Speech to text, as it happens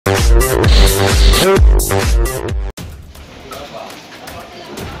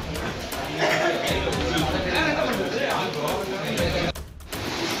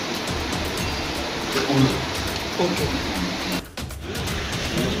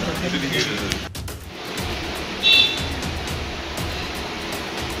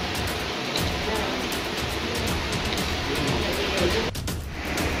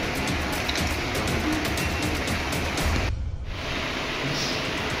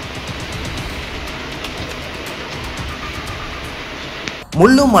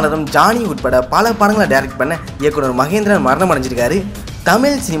Mullum Malarum Johnny உட்பட பல படங்களை டைரக்ட் பண்ண இயக்குனர் மகேந்திரன் மரணம் அடைஞ்சிருக்காரு.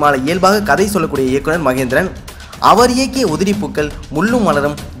 தமிழ் சினிமாவில் இயல்பாக கதை சொல்லக்கூடிய இயக்குனர் மகேந்திரன். அவர் இயக்கிய உதிரிப்பூக்கள், முள்ளும்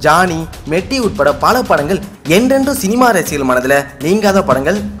மலரும், ஜானி, மெட்டி உட்பட பல படங்கள் என்றென்றும் சினிமா ரசிகர்கள் மனதில் நீங்காத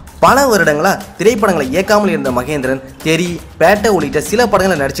படங்கள். பல வருடங்களா திரைப்படங்களை இயக்காமல் இருந்த மகேந்திரன் தெரி, பேட்டை உள்ளிட்ட சில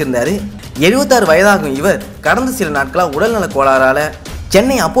படங்களை நடிச்சிருந்தாரு. 76 வயதாகும் இவர் கடந்த சில நாட்களாக உடல்நல கோளாறால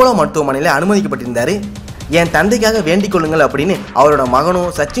சென்னை அப்போலோ மருத்துவமனையில் அனுமதிக்கப்பட்டிருந்தார். என் தந்தைக்காக வேண்டிக் கொள்ளுங்கள் அப்படின்னு அவரோட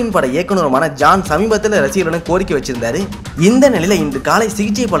மகனும் சச்சின் பட இயக்குனருமான ஜான் சமீபத்தில் ரசிகர்களுடன் கோரிக்கை வச்சிருந்தாரு. இந்த நிலையில இன்று காலை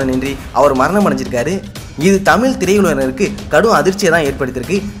சிகிச்சை பலனின்றி அவர் மரணம் அடைஞ்சிருக்காரு. இது தமிழ் திரையுலகினருக்கு கடும் அதிர்ச்சியை தான்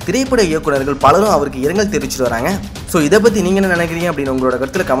ஏற்படுத்தியிருக்கு. திரைப்பட இயக்குநர்கள் பலரும் அவருக்கு இரங்கல் தெரிவிச்சுட்டு வராங்க. ஸோ இதை பற்றி நீங்கள் என்ன நினைக்கிறீங்க அப்படின்னு உங்களோட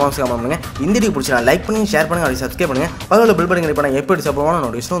கருத்தில் கமெண்ட்ஸ் பண்ணுங்க. இந்த வீடியோ பிடிச்சா லைக் பண்ணுங்க, ஷேர் பண்ணுங்க, அப்படி சப்ஸ்கிரைப் பண்ணுங்க. பக்கத்தில் பில் பண்ணுங்க. இப்போ நான் எப்படி சப்போர்ட்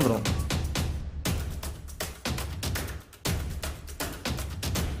நோட்டிஃபிகேஷன் வந்துடும்.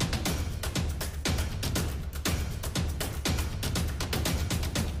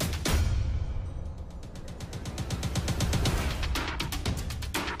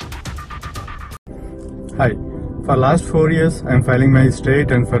 Hi. For last 4 years, I am filing my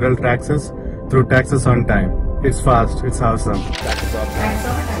state and federal taxes through Taxes on Time. It's fast. It's awesome. Taxes on time.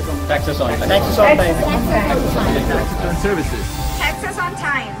 Taxes on time. Taxes on time. Taxes on services. Taxes on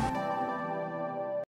time.